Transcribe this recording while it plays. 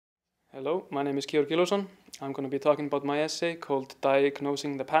Hello, my name is Georg Gylfason. I'm going to be talking about my essay called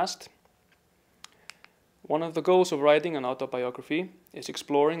Diagnosing the Past. One of the goals of writing an autobiography is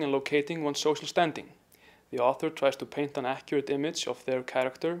exploring and locating one's social standing. The author tries to paint an accurate image of their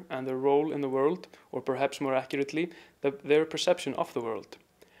character and their role in the world, or perhaps more accurately, their perception of the world.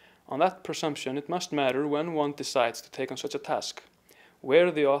 On that presumption, it must matter when one decides to take on such a task. Where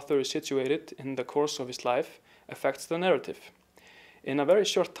the author is situated in the course of his life affects the narrative. In a very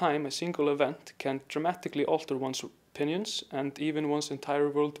short time, a single event can dramatically alter one's opinions and even one's entire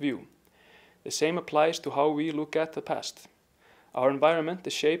worldview. The same applies to how we look at the past. Our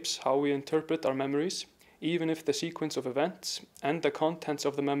environment shapes how we interpret our memories. Even if the sequence of events and the contents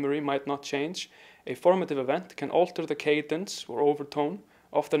of the memory might not change, a formative event can alter the cadence or overtone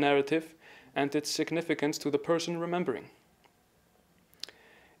of the narrative and its significance to the person remembering.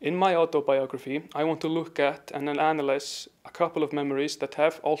 In my autobiography, I want to look at and analyze a couple of memories that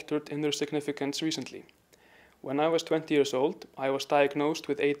have altered in their significance recently. When I was 20 years old, I was diagnosed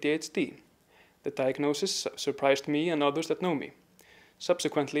with ADHD. The diagnosis surprised me and others that know me.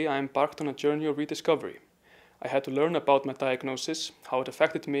 Subsequently, I embarked on a journey of rediscovery. I had to learn about my diagnosis, how it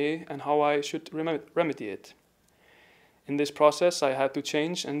affected me, and how I should remedy it. In this process, I had to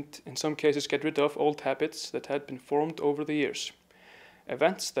change and, in some cases, get rid of old habits that had been formed over the years.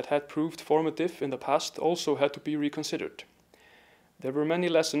 Events that had proved formative in the past also had to be reconsidered. There were many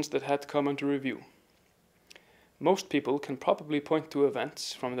lessons that had come under review. Most people can probably point to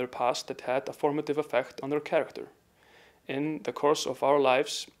events from their past that had a formative effect on their character. In the course of our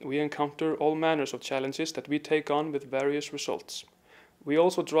lives, we encounter all manners of challenges that we take on with various results. We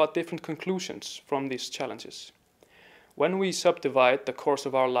also draw different conclusions from these challenges. When we subdivide the course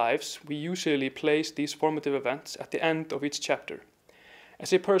of our lives, we usually place these formative events at the end of each chapter.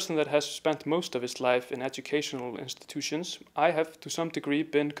 As a person that has spent most of his life in educational institutions, I have to some degree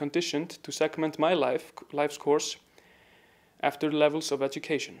been conditioned to segment my life's course after levels of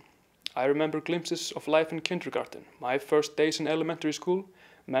education. I remember glimpses of life in kindergarten, my first days in elementary school,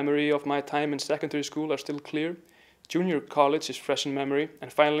 memory of my time in secondary school are still clear, junior college is fresh in memory,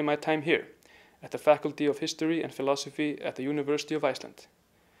 and finally my time here, at the Faculty of History and Philosophy at the University of Iceland.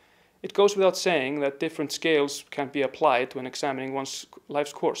 It goes without saying that different scales can be applied when examining one's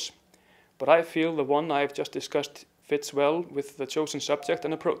life's course, but I feel the one I have just discussed fits well with the chosen subject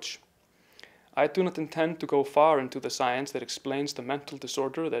and approach. I do not intend to go far into the science that explains the mental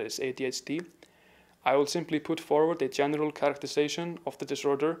disorder that is ADHD. I will simply put forward a general characterization of the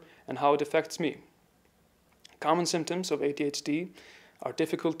disorder and how it affects me. Common symptoms of ADHD are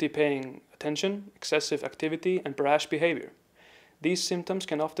difficulty paying attention, excessive activity, and brash behavior. These symptoms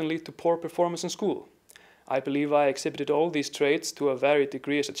can often lead to poor performance in school. I believe I exhibited all these traits to a varied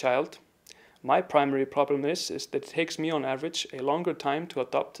degree as a child. My primary problem is that it takes me on average a longer time to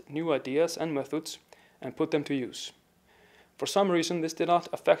adopt new ideas and methods and put them to use. For some reason, this did not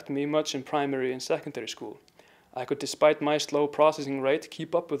affect me much in primary and secondary school. I could, despite my slow processing rate,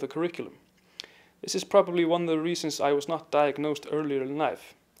 keep up with the curriculum. This is probably one of the reasons I was not diagnosed earlier in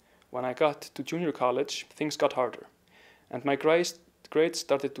life. When I got to junior college, things got harder, and my grades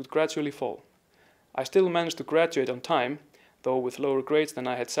started to gradually fall. I still managed to graduate on time, though with lower grades than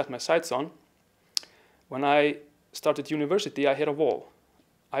I had set my sights on. When I started university, I hit a wall.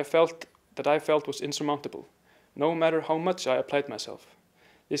 I felt was insurmountable, no matter how much I applied myself.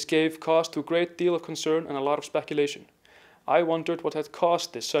 This gave cause to a great deal of concern and a lot of speculation. I wondered what had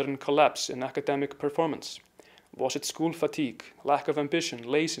caused this sudden collapse in academic performance. Was it school fatigue, lack of ambition,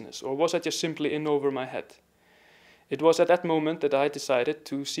 laziness, or was I just simply in over my head? It was at that moment that I decided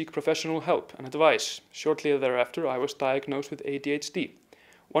to seek professional help and advice. Shortly thereafter, I was diagnosed with ADHD.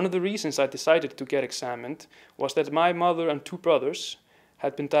 One of the reasons I decided to get examined was that my mother and two brothers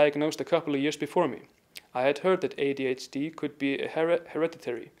had been diagnosed a couple of years before me. I had heard that ADHD could be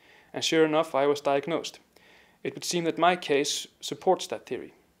hereditary, and sure enough, I was diagnosed. It would seem that my case supports that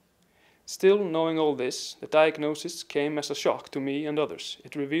theory. Still, knowing all this, the diagnosis came as a shock to me and others.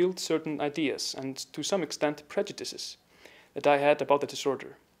 It revealed certain ideas and, to some extent, prejudices that I had about the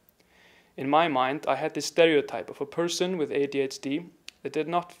disorder. In my mind, I had this stereotype of a person with ADHD that did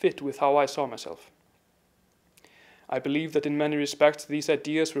not fit with how I saw myself. I believe that in many respects, these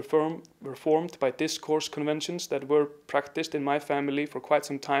ideas were formed by discourse conventions that were practiced in my family for quite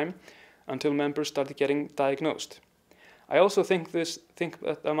some time until members started getting diagnosed. I also think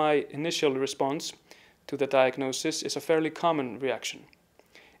that my initial response to the diagnosis is a fairly common reaction.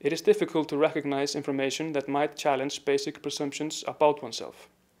 It is difficult to recognize information that might challenge basic presumptions about oneself.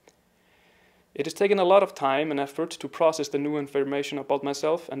 It has taken a lot of time and effort to process the new information about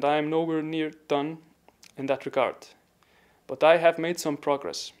myself, and I am nowhere near done in that regard. But I have made some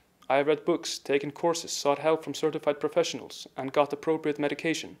progress. I have read books, taken courses, sought help from certified professionals, and got appropriate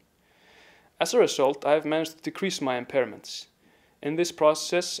medication. As a result, I have managed to decrease my impairments. In this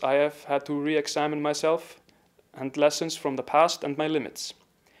process, I have had to re-examine myself and lessons from the past and my limits.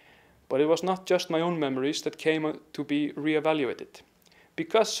 But it was not just my own memories that came to be re-evaluated.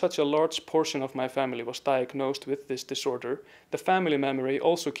 Because such a large portion of my family was diagnosed with this disorder, the family memory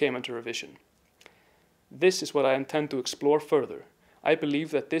also came under revision. This is what I intend to explore further. I believe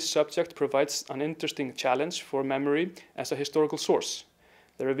that this subject provides an interesting challenge for memory as a historical source.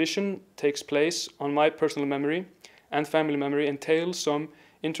 The revision takes place on my personal memory, and family memory entails some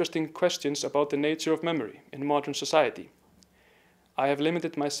interesting questions about the nature of memory in modern society. I have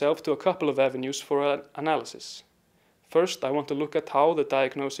limited myself to a couple of avenues for analysis. First, I want to look at how the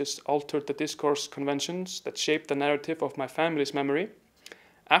diagnosis altered the discourse conventions that shaped the narrative of my family's memory.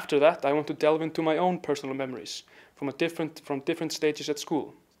 After that, I want to delve into my own personal memories from different stages at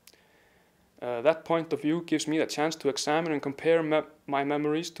school. That point of view gives me a chance to examine and compare my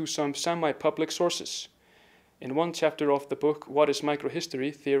memories to some semi-public sources. In one chapter of the book, What is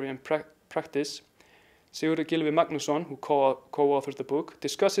Microhistory, Theory and Practice, Georg Gylfason, who co-authored the book,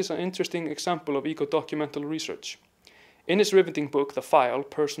 discusses an interesting example of eco-documental research. In his riveting book, The File,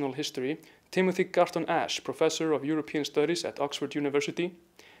 Personal History, Timothy Garton Ash, professor of European Studies at Oxford University,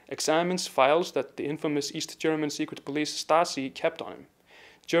 examines files that the infamous East German secret police Stasi kept on him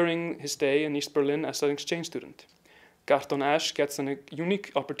during his stay in East Berlin as an exchange student. Garton Ash gets a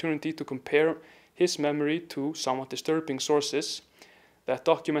unique opportunity to compare his memory to somewhat disturbing sources that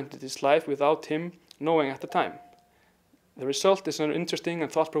documented his life without him knowing at the time. The result is an interesting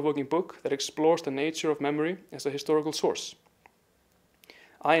and thought-provoking book that explores the nature of memory as a historical source.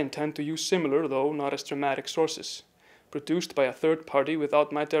 I intend to use similar, though not as dramatic, sources, produced by a third party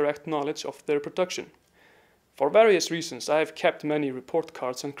without my direct knowledge of their production. For various reasons, I have kept many report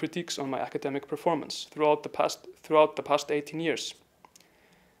cards and critiques on my academic performance throughout the past 18 years.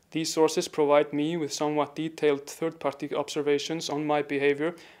 These sources provide me with somewhat detailed third-party observations on my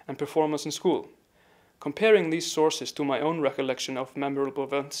behavior and performance in school. Comparing these sources to my own recollection of memorable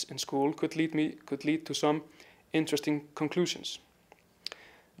events in school could lead to some interesting conclusions.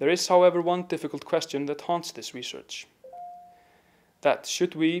 There is, however, one difficult question that haunts this research. That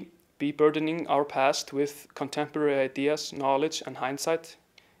should we be burdening our past with contemporary ideas, knowledge, and hindsight?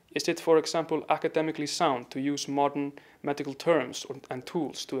 Is it, for example, academically sound to use modern medical terms and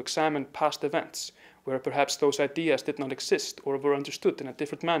tools to examine past events, where perhaps those ideas did not exist or were understood in a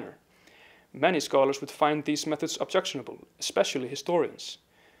different manner? Many scholars would find these methods objectionable, especially historians.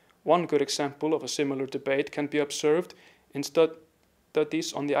 One good example of a similar debate can be observed in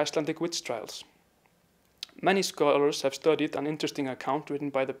studies on the Icelandic witch trials. Many scholars have studied an interesting account written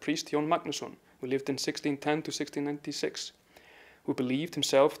by the priest Jón Magnússon, who lived in 1610 to 1696, who believed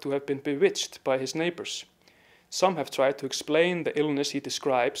himself to have been bewitched by his neighbors. Some have tried to explain the illness he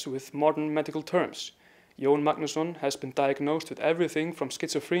describes with modern medical terms. Jón Magnússon has been diagnosed with everything from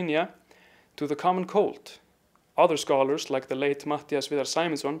schizophrenia to the common cold. Other scholars, like the late Matthías Viðar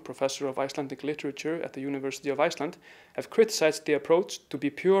Sæmundsson, professor of Icelandic literature at the University of Iceland, have criticized the approach to be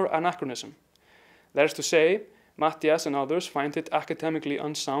pure anachronism. That is to say, Matthías and others find it academically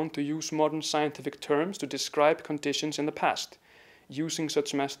unsound to use modern scientific terms to describe conditions in the past. Using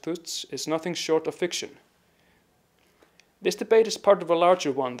such methods is nothing short of fiction. This debate is part of a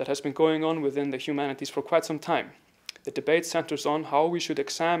larger one that has been going on within the humanities for quite some time. The debate centers on how we should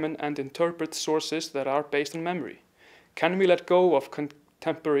examine and interpret sources that are based on memory. Can we let go of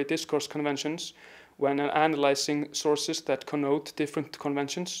contemporary discourse conventions when analyzing sources that connote different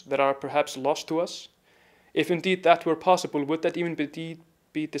conventions that are perhaps lost to us? If indeed that were possible, would that even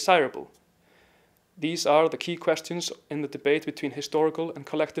be desirable? These are the key questions in the debate between historical and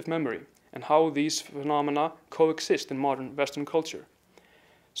collective memory, and how these phenomena coexist in modern Western culture.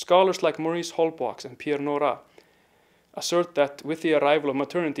 Scholars like Maurice Holbach and Pierre Nora assert that with the arrival of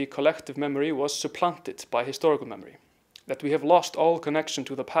modernity, collective memory was supplanted by historical memory, that we have lost all connection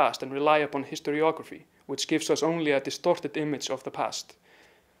to the past and rely upon historiography, which gives us only a distorted image of the past.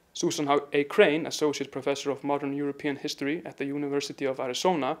 Susan A. Crane, Associate Professor of Modern European History at the University of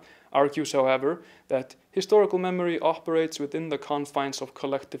Arizona, argues, however, that historical memory operates within the confines of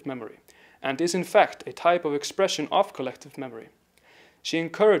collective memory, and is in fact a type of expression of collective memory. She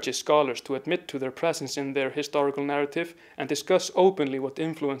encourages scholars to admit to their presence in their historical narrative and discuss openly what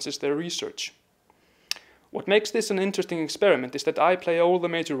influences their research. What makes this an interesting experiment is that I play all the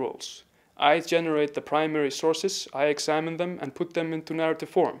major roles. I generate the primary sources, I examine them and put them into narrative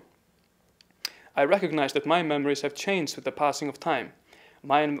form. I recognize that my memories have changed with the passing of time.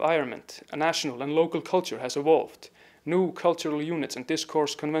 My environment, a national and local culture has evolved. New cultural units and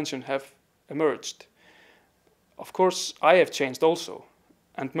discourse convention have emerged. Of course, I have changed also,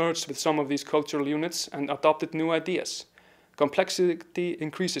 and merged with some of these cultural units and adopted new ideas. Complexity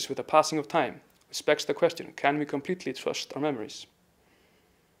increases with the passing of time, which begs the question, can we completely trust our memories?